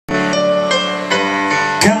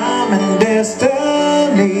common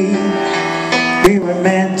destiny. We were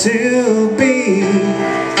meant to be,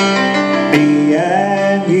 me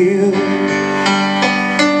and you.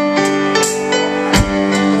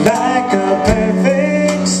 Like a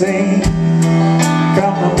perfect scene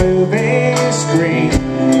from a movie screen,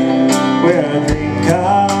 where a dream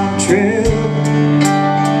come true.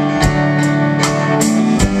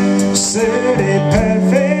 Suited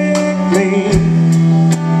perfectly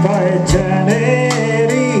for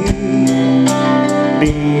eternity,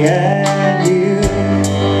 me and you.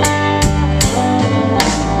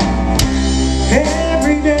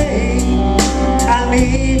 Every day I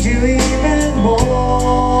need you even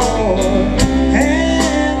more,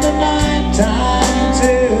 and the night time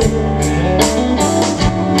too.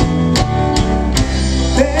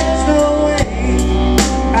 There's no way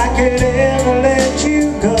I could ever let you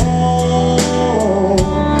go,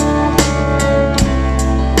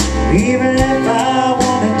 even if I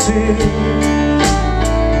wanted to.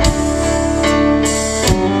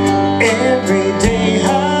 Every day I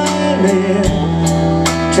live,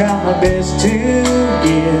 try my best to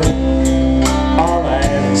give all I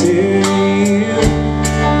have to you.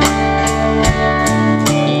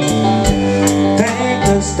 Thank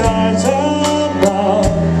the stars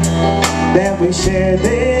above that we share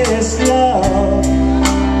this love,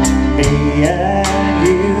 me and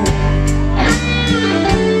you.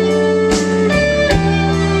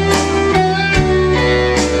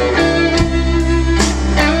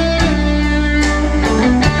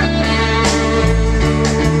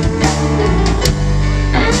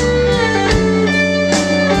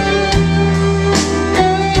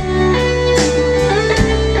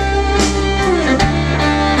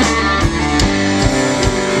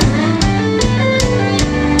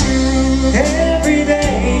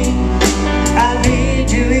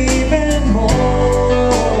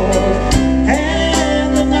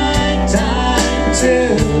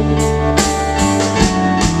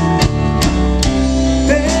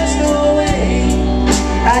 There's no way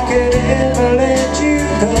I could ever let you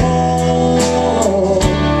go,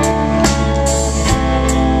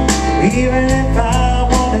 even if I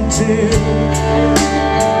wanted to.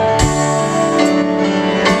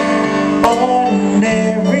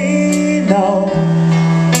 Ordinary, no,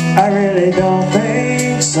 I really don't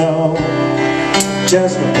think so.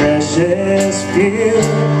 Just a precious few.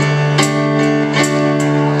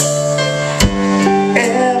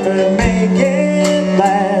 Ever make it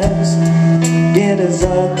last, get us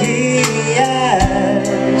up